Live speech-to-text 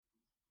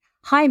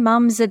Hi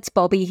mums, it's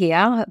Bobby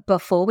here.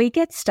 Before we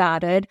get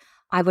started,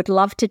 I would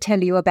love to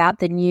tell you about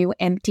the new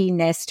Empty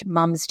Nest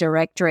Mums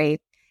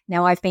Directory.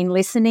 Now, I've been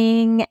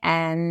listening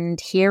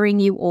and hearing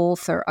you all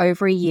for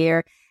over a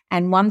year,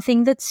 and one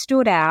thing that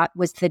stood out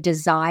was the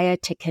desire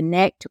to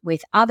connect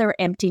with other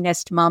empty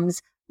nest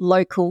mums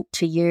local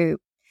to you.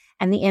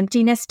 And the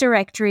Empty Nest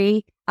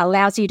Directory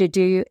allows you to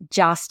do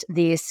just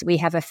this. We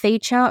have a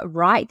feature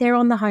right there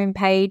on the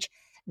homepage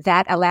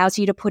that allows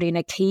you to put in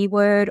a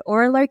keyword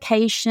or a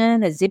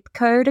location, a zip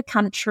code, a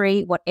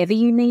country, whatever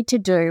you need to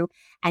do,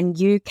 and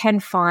you can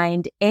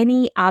find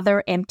any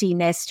other empty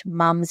nest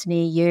mums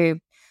near you.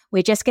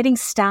 We're just getting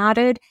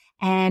started,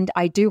 and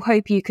I do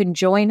hope you can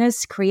join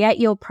us, create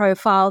your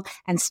profile,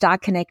 and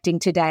start connecting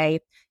today.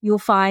 You'll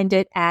find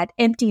it at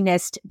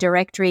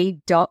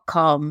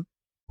emptynestdirectory.com.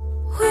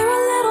 We're a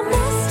little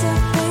messed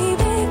up,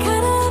 baby,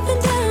 kinda up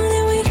and down,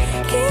 and we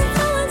keep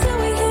falling till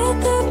we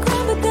hit the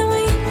ground, but then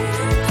we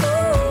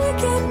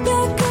get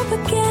back up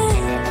again.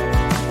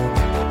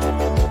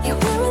 Yeah,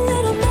 we're a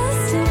little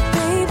messed up,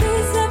 baby,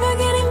 it's never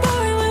getting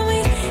boring when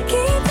we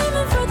keep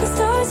aiming for the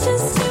stars,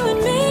 just you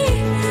and me.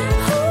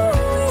 We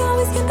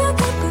always get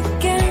back up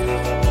again.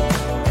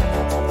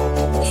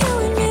 You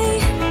and me.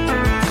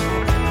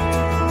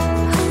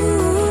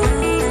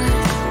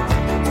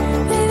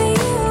 Baby,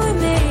 you and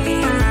me.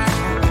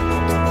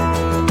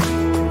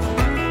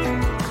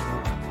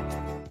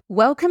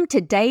 Welcome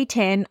to day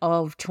 10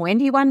 of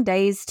 21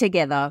 days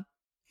together.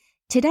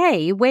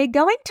 Today, we're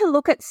going to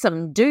look at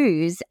some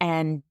do's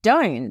and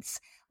don'ts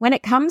when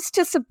it comes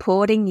to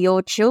supporting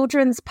your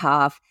children's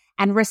path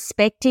and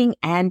respecting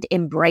and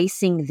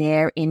embracing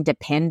their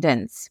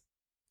independence.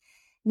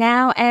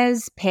 Now,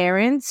 as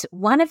parents,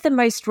 one of the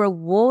most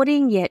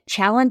rewarding yet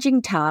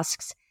challenging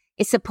tasks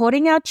is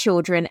supporting our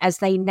children as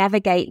they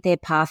navigate their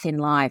path in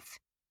life.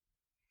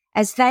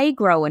 As they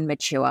grow and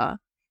mature,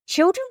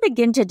 children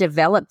begin to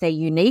develop their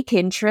unique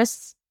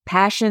interests,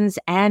 passions,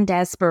 and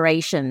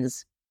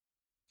aspirations.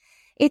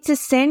 It's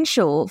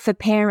essential for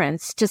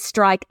parents to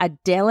strike a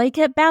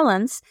delicate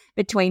balance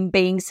between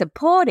being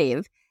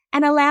supportive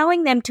and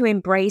allowing them to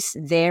embrace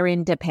their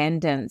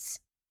independence.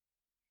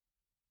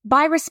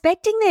 By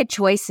respecting their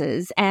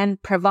choices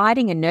and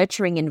providing a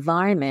nurturing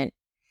environment,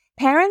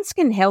 parents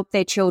can help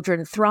their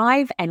children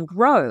thrive and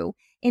grow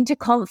into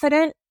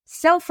confident,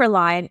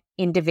 self-reliant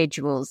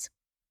individuals.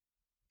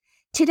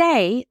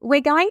 Today,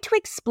 we're going to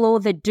explore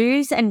the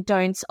do's and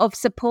don'ts of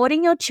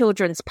supporting your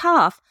children's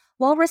path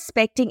while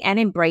respecting and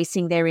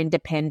embracing their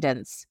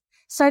independence.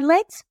 So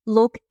let's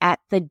look at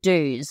the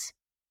do's.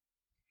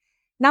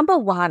 Number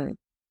 1,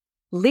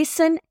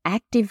 listen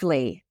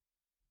actively.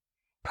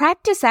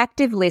 Practice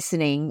active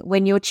listening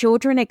when your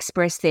children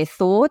express their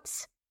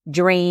thoughts,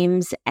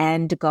 dreams,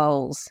 and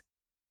goals.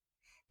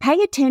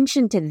 Pay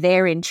attention to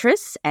their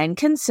interests and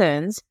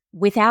concerns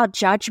without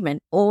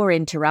judgment or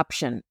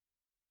interruption.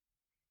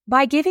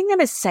 By giving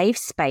them a safe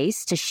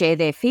space to share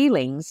their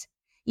feelings,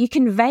 you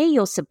convey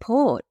your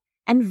support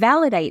and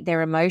validate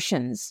their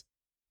emotions.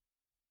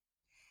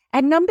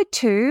 And number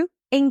 2,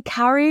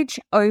 encourage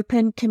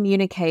open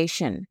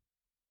communication.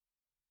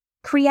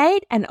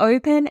 Create an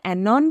open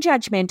and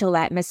non-judgmental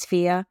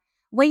atmosphere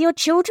where your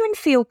children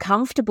feel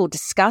comfortable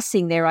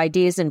discussing their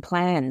ideas and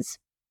plans.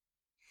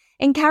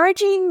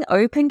 Encouraging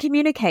open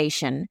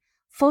communication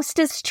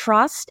fosters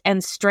trust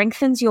and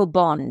strengthens your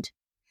bond,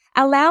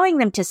 allowing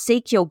them to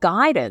seek your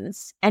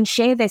guidance and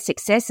share their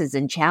successes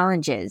and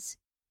challenges.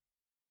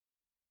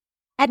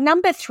 At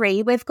number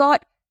 3, we've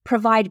got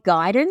provide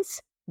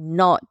guidance,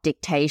 not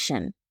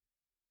dictation.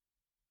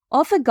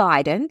 Offer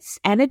guidance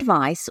and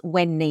advice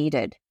when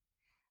needed,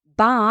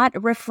 but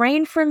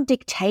refrain from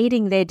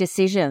dictating their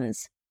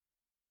decisions.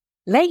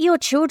 Let your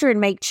children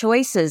make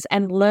choices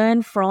and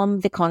learn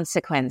from the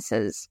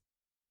consequences.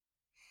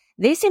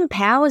 This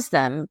empowers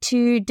them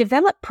to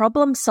develop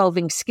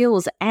problem-solving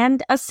skills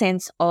and a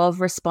sense of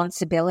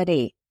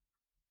responsibility.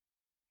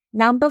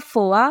 Number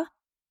 4,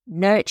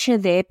 nurture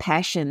their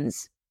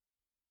passions.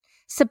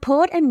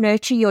 Support and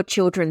nurture your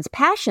children's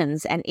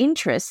passions and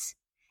interests,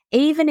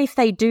 even if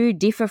they do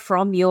differ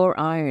from your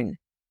own.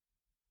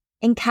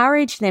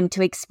 Encourage them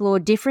to explore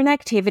different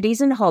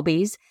activities and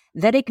hobbies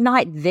that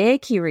ignite their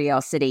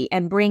curiosity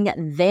and bring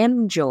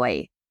them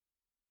joy.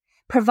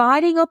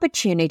 Providing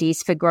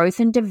opportunities for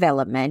growth and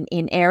development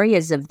in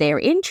areas of their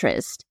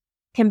interest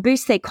can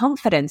boost their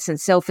confidence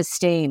and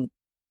self-esteem.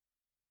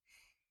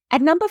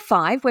 At number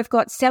 5, we've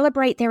got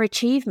celebrate their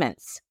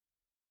achievements.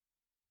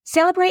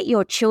 Celebrate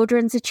your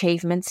children's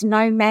achievements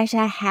no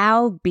matter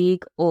how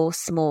big or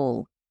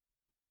small.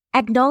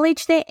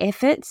 Acknowledge their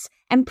efforts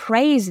and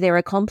praise their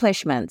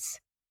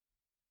accomplishments.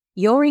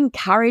 Your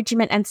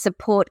encouragement and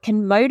support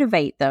can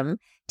motivate them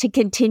to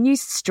continue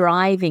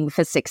striving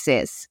for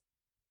success.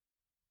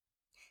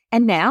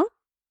 And now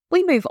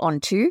we move on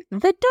to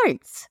the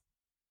don'ts.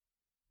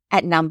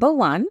 At number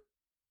 1,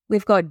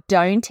 we've got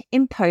don't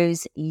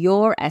impose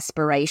your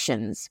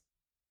aspirations.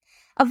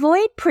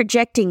 Avoid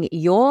projecting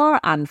your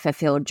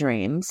unfulfilled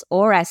dreams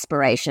or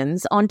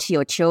aspirations onto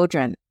your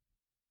children.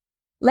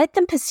 Let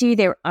them pursue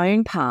their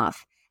own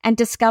path and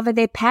discover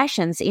their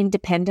passions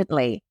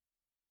independently.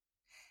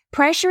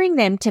 Pressuring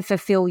them to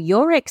fulfill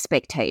your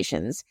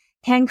expectations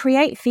can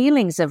create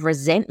feelings of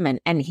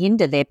resentment and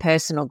hinder their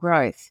personal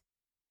growth.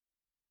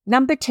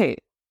 Number 2,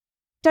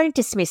 don't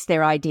dismiss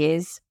their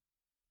ideas.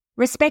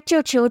 Respect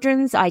your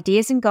children's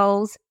ideas and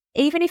goals,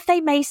 even if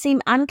they may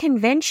seem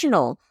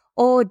unconventional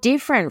or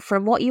different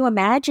from what you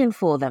imagine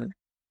for them.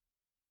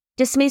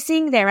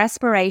 Dismissing their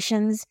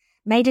aspirations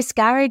may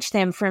discourage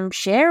them from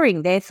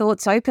sharing their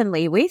thoughts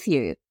openly with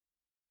you.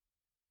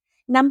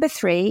 Number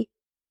 3,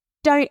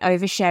 don't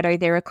overshadow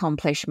their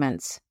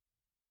accomplishments.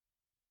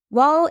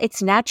 While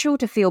it's natural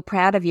to feel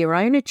proud of your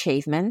own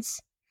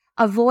achievements,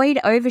 avoid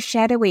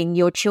overshadowing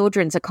your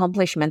children's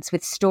accomplishments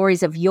with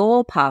stories of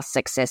your past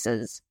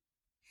successes.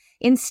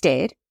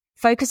 Instead,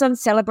 focus on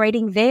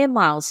celebrating their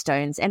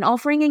milestones and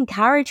offering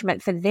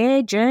encouragement for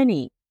their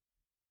journey.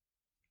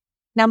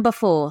 Number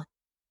 4,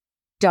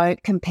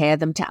 don't compare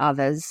them to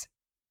others.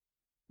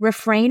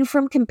 Refrain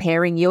from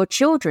comparing your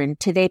children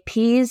to their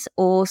peers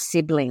or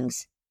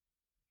siblings.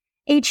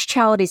 Each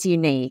child is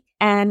unique,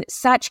 and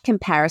such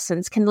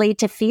comparisons can lead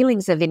to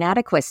feelings of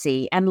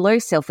inadequacy and low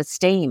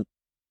self-esteem.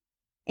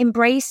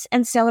 Embrace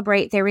and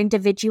celebrate their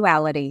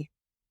individuality.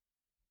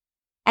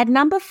 At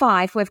number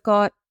 5, we've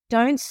got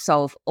don't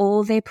solve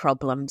all their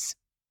problems.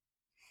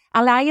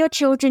 Allow your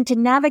children to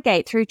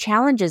navigate through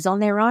challenges on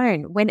their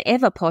own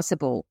whenever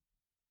possible.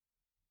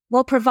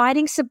 While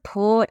providing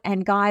support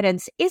and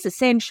guidance is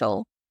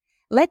essential,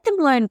 let them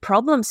learn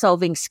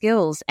problem-solving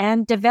skills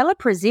and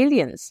develop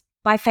resilience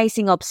by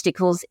facing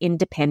obstacles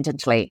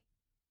independently.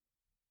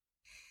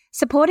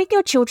 Supporting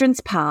your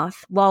children's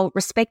path while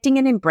respecting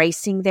and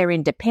embracing their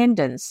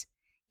independence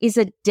is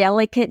a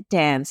delicate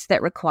dance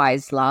that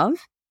requires love,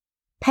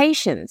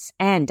 patience,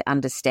 and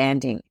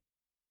understanding.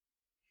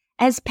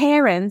 As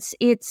parents,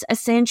 it's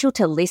essential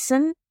to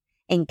listen,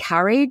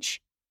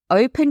 encourage,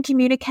 open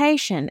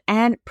communication,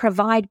 and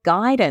provide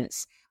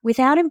guidance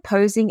without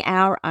imposing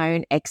our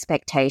own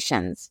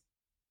expectations.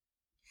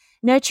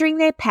 Nurturing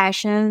their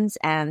passions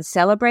and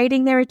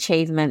celebrating their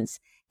achievements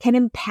can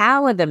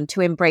empower them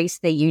to embrace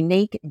their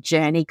unique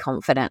journey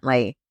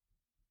confidently.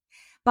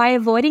 By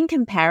avoiding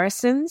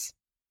comparisons,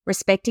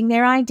 respecting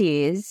their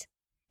ideas,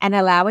 and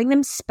allowing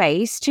them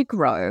space to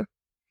grow,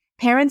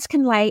 parents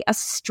can lay a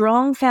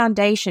strong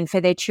foundation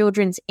for their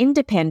children's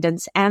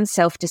independence and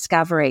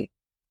self-discovery.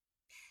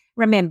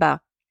 Remember,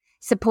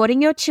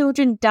 supporting your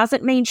children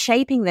doesn't mean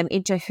shaping them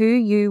into who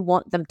you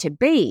want them to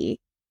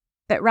be,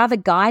 but rather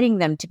guiding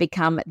them to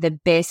become the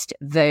best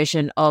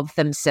version of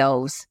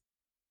themselves.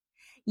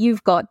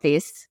 You've got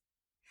this.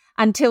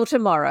 Until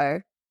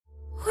tomorrow.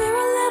 We're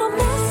a little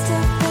messed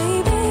up,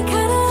 baby,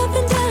 kinda up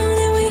and down,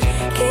 and we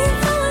keep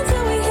falling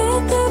till we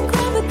hit the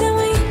ground, but then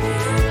we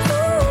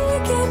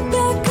get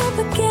back up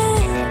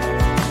again.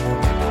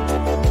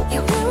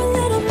 Yeah, we're a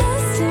little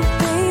messed up,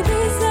 baby,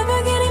 it's never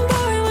getting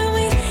boring when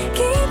we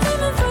keep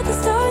aiming for the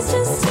stars,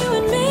 just you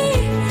and me.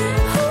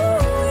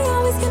 We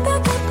always get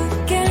back up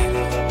again.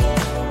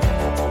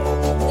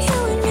 You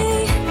and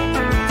me.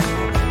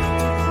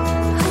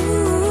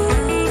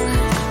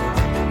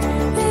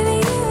 Baby,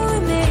 you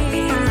and me.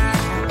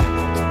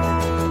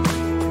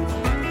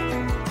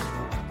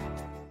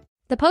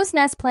 The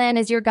post-nest plan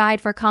is your guide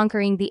for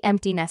conquering the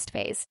empty nest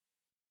phase.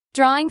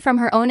 Drawing from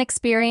her own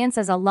experience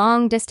as a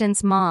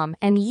long-distance mom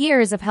and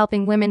years of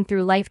helping women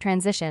through life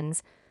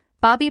transitions,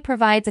 Bobbi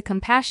provides a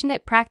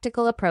compassionate,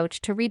 practical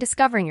approach to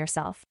rediscovering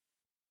yourself.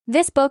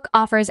 This book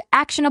offers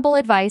actionable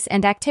advice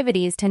and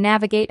activities to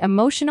navigate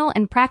emotional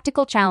and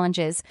practical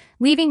challenges,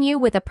 leaving you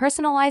with a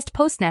personalized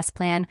post-nest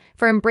plan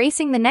for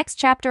embracing the next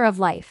chapter of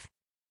life.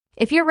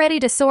 If you're ready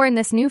to soar in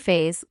this new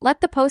phase, let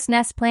the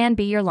post-nest plan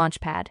be your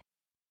launchpad.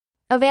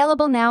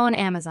 Available now on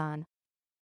Amazon.